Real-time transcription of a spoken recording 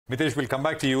Mitesh, we'll come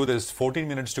back to you. There's 14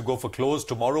 minutes to go for close.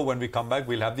 Tomorrow when we come back,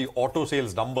 we'll have the auto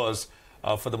sales numbers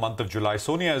for the month of July.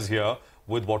 Sonia is here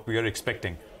with what we are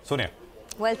expecting. Sonia.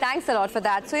 Well, thanks a lot for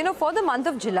that. So, for the month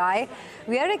of July,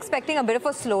 we are expecting a bit of a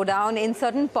slowdown in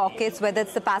certain pockets, whether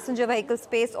it's the passenger vehicle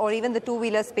space or even the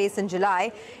two-wheeler space in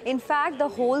July. In fact, the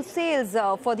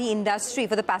wholesales for the industry,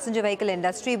 for the passenger vehicle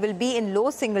industry, will be in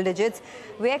low single digits.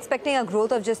 We're expecting a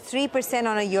growth of just 3%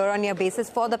 on a year-on-year basis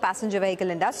for the passenger vehicle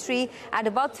industry at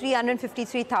about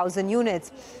 353,000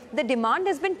 units. The demand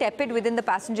has been tepid within the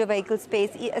passenger vehicle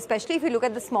space, especially if you look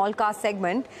at the small car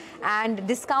segment, and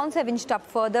discounts have inched up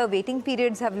further, waiting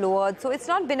periods have lowered, so it's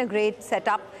not been a great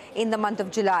setup in the month of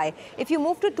July. If you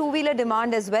move to two-wheeler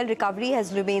demand as well, recovery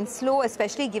has remained slow,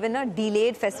 especially given a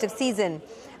delayed festive season.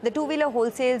 The two-wheeler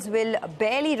wholesales will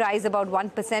barely rise about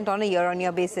 1% on a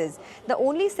year-on-year basis. The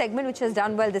only segment which has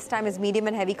done well this time is medium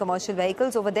and heavy commercial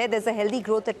vehicles. Over there's a healthy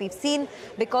growth that we've seen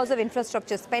because of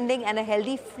infrastructure spending and a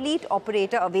healthy fleet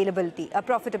operator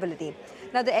profitability.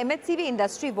 Now, the MHCV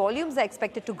industry volumes are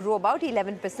expected to grow about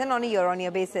 11% on a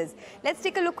year-on-year basis. Let's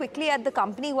take a look quickly at the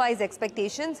company-wise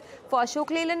expectations. For Ashok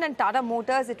Leyland and Tata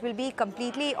Motors, it will be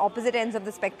completely opposite ends of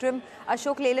the spectrum.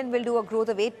 Ashok Leyland will do a growth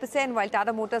of 8%, while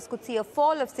Tata Motors could see a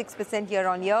fall of 6%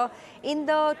 year-on-year. In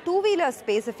the two-wheeler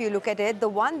space, if you look at it, the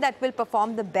one that will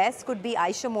perform the best could be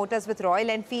Eicher Motors with Royal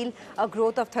Enfield, a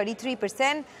growth of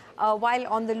 33%. While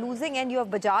on the losing end, you have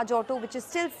Bajaj Auto, which is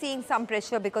still seeing some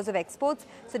pressure because of exports,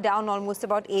 so down almost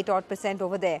about 8%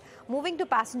 over there. Moving to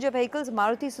passenger vehicles,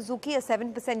 Maruti Suzuki, a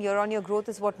 7% year-on-year growth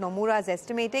is what Nomura is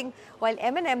estimating, while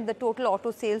M&M, the total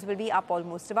auto sales will be up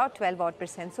almost about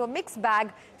 12%. So a mixed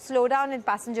bag, slowdown in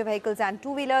passenger vehicles and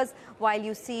two-wheelers, while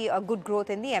you see a good growth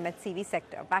in the MHCV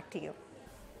sector. Back to you.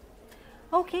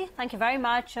 Okay, thank you very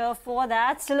much for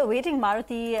that. Still awaiting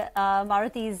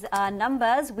Maruti's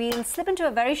numbers. We'll slip into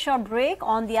a very short break.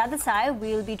 On the other side,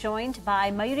 we'll be joined by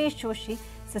Mayuresh Joshi,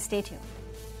 so stay tuned.